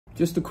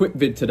Just a quick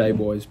vid today,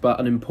 boys, but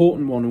an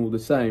important one all the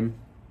same,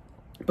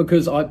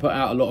 because I put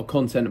out a lot of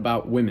content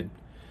about women.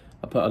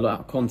 I put a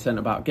lot of content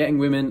about getting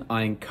women.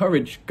 I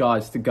encourage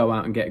guys to go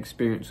out and get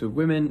experience with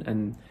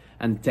women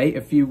and date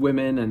a few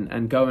women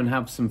and go and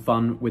have some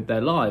fun with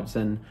their lives.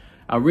 And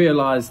I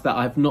realized that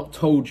I've not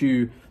told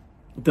you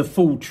the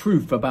full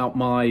truth about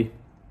my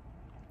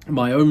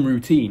own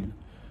routine,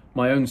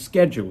 my own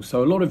schedule.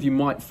 So a lot of you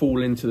might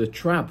fall into the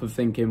trap of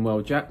thinking, well,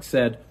 Jack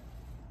said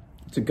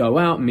to go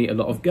out and meet a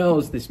lot of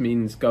girls. This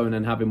means going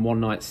and having one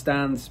night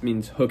stands,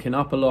 means hooking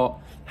up a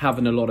lot,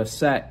 having a lot of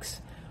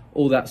sex,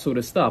 all that sort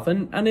of stuff.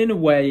 And in a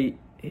way,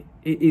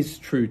 it is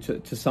true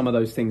to some of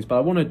those things. But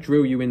I want to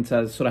drill you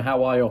into sort of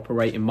how I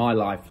operate in my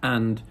life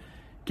and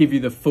give you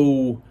the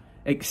full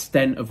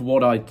extent of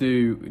what I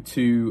do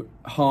to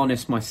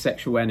harness my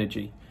sexual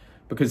energy,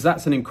 because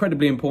that's an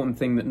incredibly important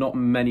thing that not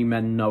many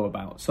men know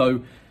about.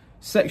 So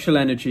sexual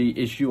energy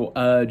is your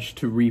urge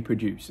to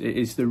reproduce. It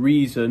is the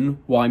reason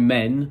why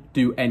men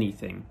do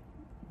anything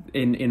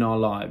in our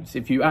lives.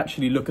 If you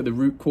actually look at the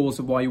root cause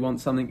of why you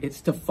want something,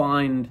 it's to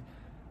find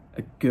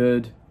a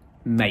good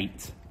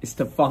mate. It's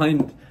to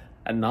find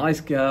a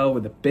nice girl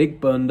with a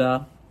big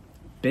bunda,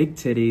 big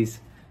titties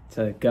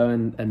to go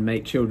and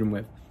make children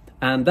with.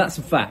 And that's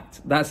a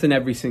fact. That's in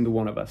every single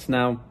one of us.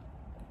 Now,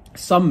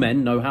 some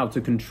men know how to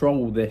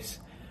control this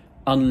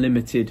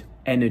unlimited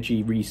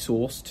energy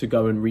resource to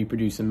go and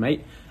reproduce and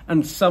mate,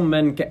 and some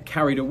men get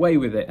carried away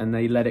with it and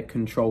they let it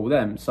control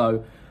them.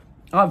 So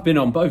I've been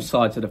on both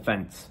sides of the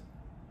fence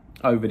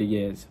over the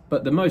years,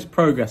 but the most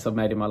progress I've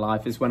made in my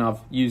life is when I've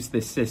used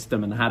this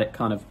system and had it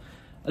kind of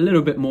a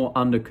little bit more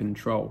under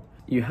control.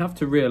 You have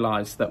to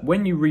realize that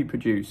when you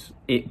reproduce,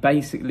 it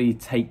basically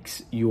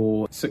takes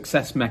your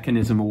success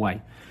mechanism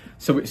away.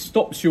 So it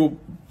stops your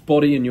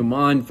body and your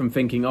mind from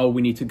thinking, oh,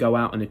 we need to go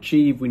out and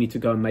achieve, we need to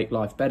go and make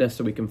life better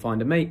so we can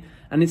find a mate.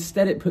 And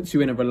instead it puts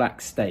you in a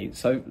relaxed state.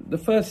 So the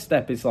first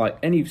step is like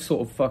any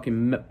sort of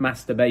fucking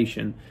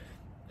masturbation.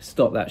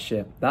 Stop that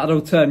shit.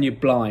 That'll turn you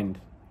blind.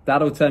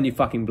 That'll turn you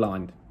fucking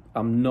blind.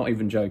 I'm not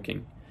even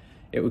joking.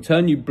 It will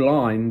turn you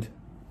blind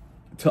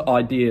to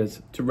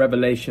ideas, to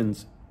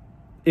revelations.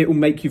 It will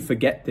make you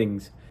forget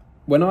things.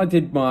 When I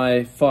did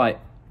my fight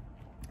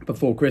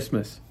before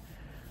Christmas,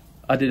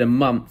 I did a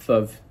month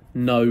of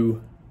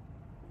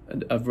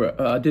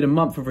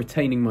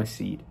retaining my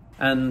seed.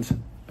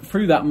 And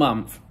through that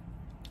month,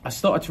 I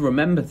started to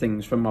remember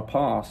things from my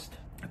past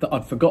that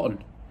I'd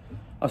forgotten.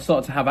 I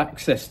started to have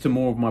access to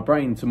more of my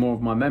brain, to more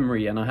of my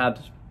memory, and I had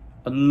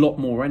a lot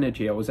more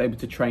energy. I was able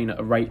to train at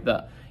a rate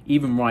that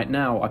even right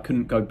now, I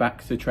couldn't go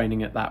back to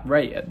training at that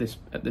rate at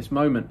this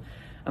moment.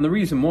 And the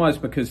reason why is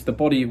because the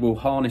body will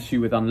harness you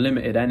with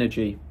unlimited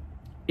energy.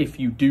 If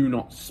you do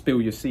not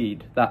spill your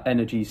seed, that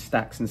energy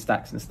stacks and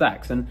stacks and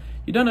stacks. And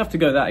you don't have to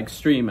go that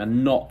extreme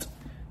and not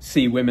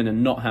see women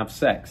and not have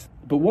sex.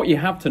 But what you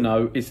have to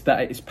know is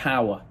that it is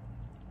power.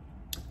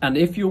 And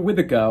if you're with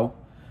a girl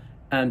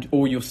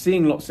or you're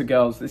seeing lots of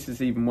girls, this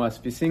is even worse.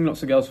 If you're seeing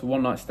lots of girls for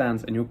one night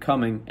stands and you're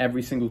coming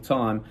every single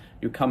time,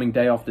 you're coming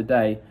day after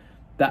day,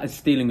 that is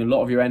stealing a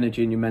lot of your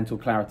energy and your mental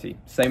clarity.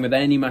 Same with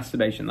any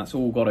masturbation, that's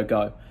all got to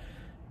go.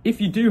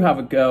 If you do have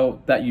a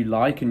girl that you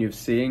like and you're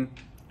seeing,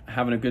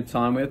 having a good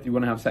time with, you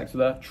want to have sex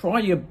with her, try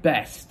your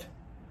best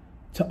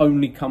to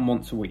only come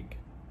once a week.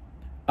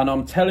 And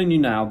I'm telling you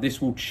now,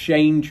 this will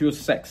change your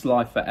sex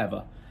life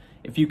forever.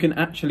 If you can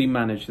actually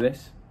manage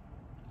this,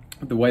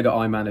 the way that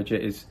I manage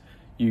it is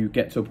you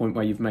get to a point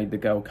where you've made the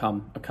girl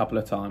come a couple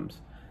of times.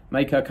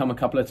 Make her come a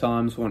couple of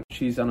times. Once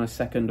she's on a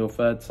second or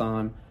third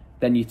time,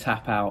 then you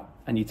tap out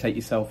and you take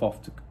yourself off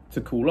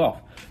to cool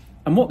off.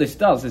 And what this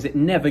does is it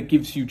never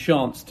gives you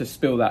chance to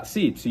spill that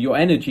seed. So your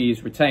energy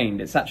is retained.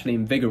 It's actually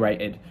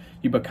invigorated.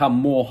 You become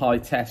more high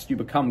test. You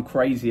become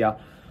crazier.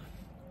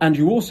 And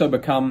you also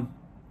become,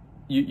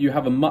 you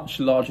have a much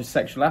larger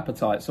sexual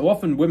appetite. So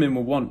often women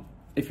will want,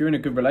 if you're in a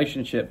good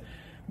relationship,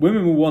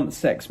 women will want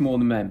sex more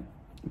than men.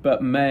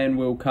 But men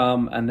will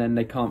come and then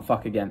they can't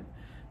fuck again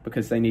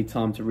because they need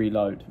time to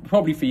reload.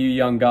 Probably for you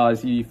young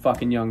guys, you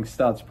fucking young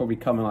studs, probably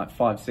coming like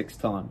 5-6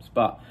 times.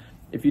 But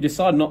if you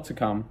decide not to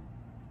come,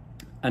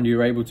 and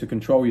you're able to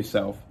control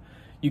yourself,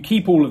 you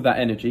keep all of that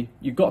energy.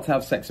 You've got to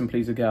have sex and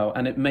please a girl,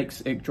 and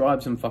it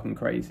drives them fucking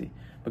crazy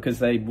because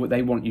they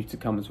want you to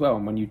come as well.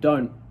 And when you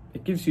don't,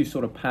 it gives you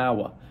sort of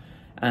power,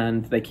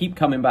 and they keep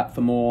coming back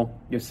for more.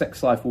 Your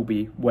sex life will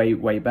be way,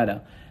 way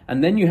better.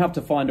 And then you have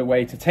to find a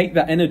way to take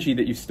that energy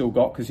that you've still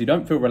got, because you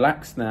don't feel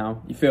relaxed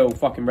now, you feel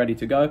fucking ready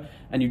to go,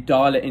 and you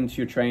dial it into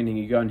your training.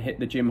 You go and hit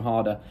the gym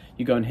harder,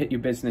 you go and hit your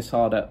business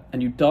harder,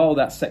 and you dial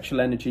that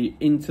sexual energy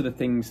into the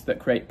things that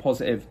create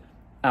positive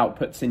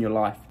outputs in your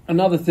life.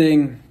 Another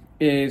thing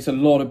is a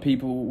lot of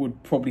people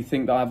would probably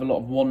think that I have a lot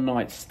of one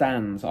night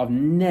stands. I've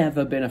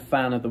never been a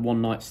fan of the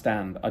one night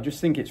stand. I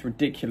just think it's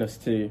ridiculous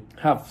to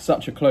have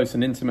such a close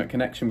and intimate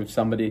connection with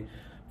somebody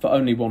for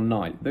only one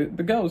night. The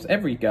girls,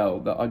 every girl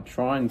that I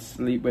try and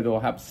sleep with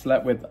or have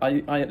slept with,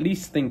 I at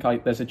least think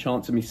there's a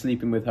chance of me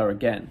sleeping with her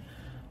again.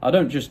 I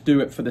don't just do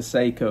it for the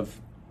sake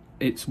of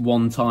it's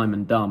one time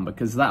and done,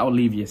 because that'll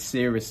leave you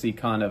seriously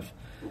kind of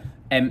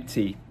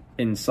empty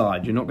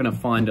inside. You're not going to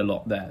find a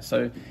lot there.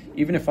 So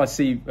even if I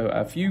see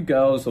a few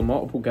girls or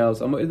multiple girls,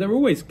 there are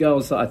always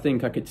girls that I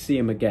think I could see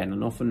them again,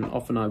 and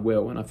often I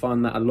will, and I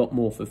find that a lot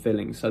more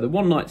fulfilling. So the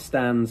one night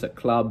stands at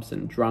clubs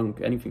and drunk,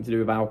 anything to do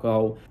with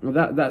alcohol,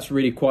 that's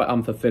really quite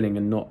unfulfilling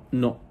and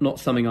not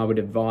something I would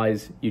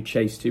advise you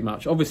chase too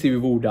much. Obviously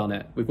we've all done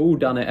it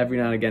every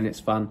now and again. It's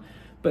fun,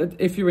 but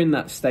if you're in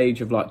that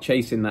stage of like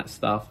chasing that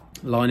stuff,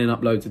 lining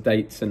up loads of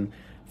dates and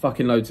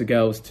fucking loads of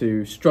girls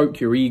to stroke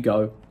your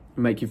ego,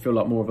 make you feel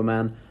like more of a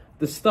man.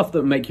 The stuff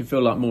that make you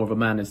feel like more of a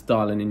man is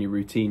dialing in your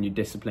routine, your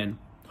discipline,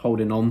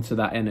 holding on to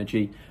that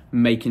energy,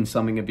 making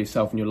something of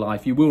yourself in your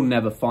life. You will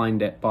never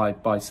find it by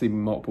sleeping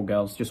with multiple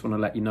girls. Just want to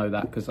let you know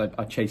that, because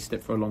I chased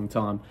it for a long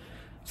time.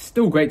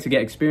 Still great to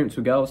get experience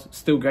with girls.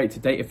 Still great to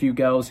date a few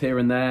girls here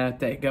and there.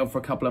 Date a girl for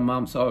a couple of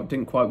months. Oh, it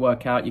didn't quite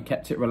work out. You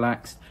kept it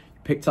relaxed.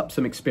 You picked up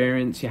some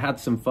experience. You had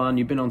some fun.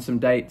 You've been on some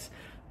dates.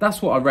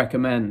 That's what I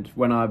recommend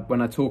when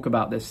I talk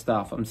about this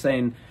stuff. I'm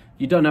saying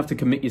you don't have to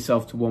commit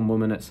yourself to one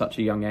woman at such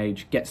a young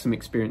age. Get some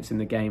experience in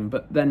the game,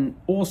 but then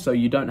also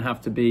you don't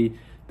have to be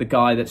the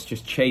guy that's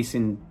just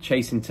chasing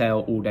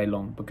tail all day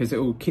long, because it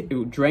will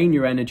drain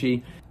your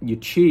energy. Your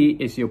chi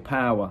is your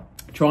power.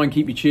 Try and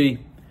keep your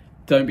chi.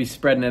 Don't be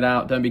spreading it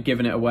out. Don't be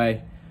giving it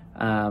away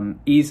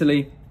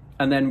easily.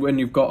 And then when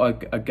you've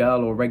got a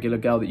girl or a regular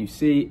girl that you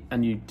see,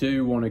 and you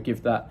do want to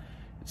give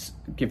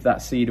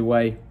that seed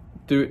away,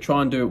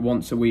 try and do it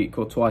once a week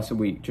or twice a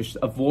week. Just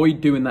avoid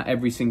doing that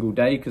every single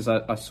day, because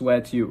I swear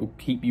to you, it will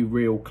keep you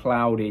real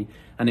cloudy,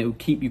 and it will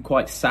keep you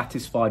quite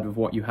satisfied with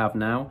what you have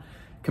now,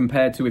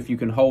 compared to if you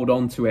can hold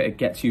on to it, it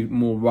gets you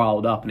more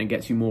riled up and it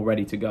gets you more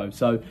ready to go.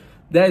 So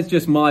there's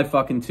just my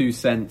fucking 2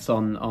 cents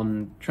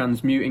on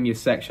transmuting your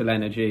sexual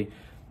energy.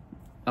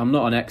 I'm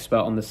not an expert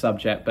on the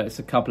subject, but it's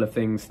a couple of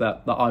things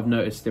that I've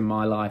noticed in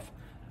my life.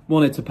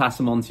 Wanted to pass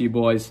them on to you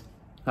boys.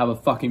 Have a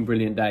fucking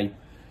brilliant day.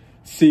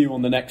 See you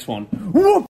on the next one.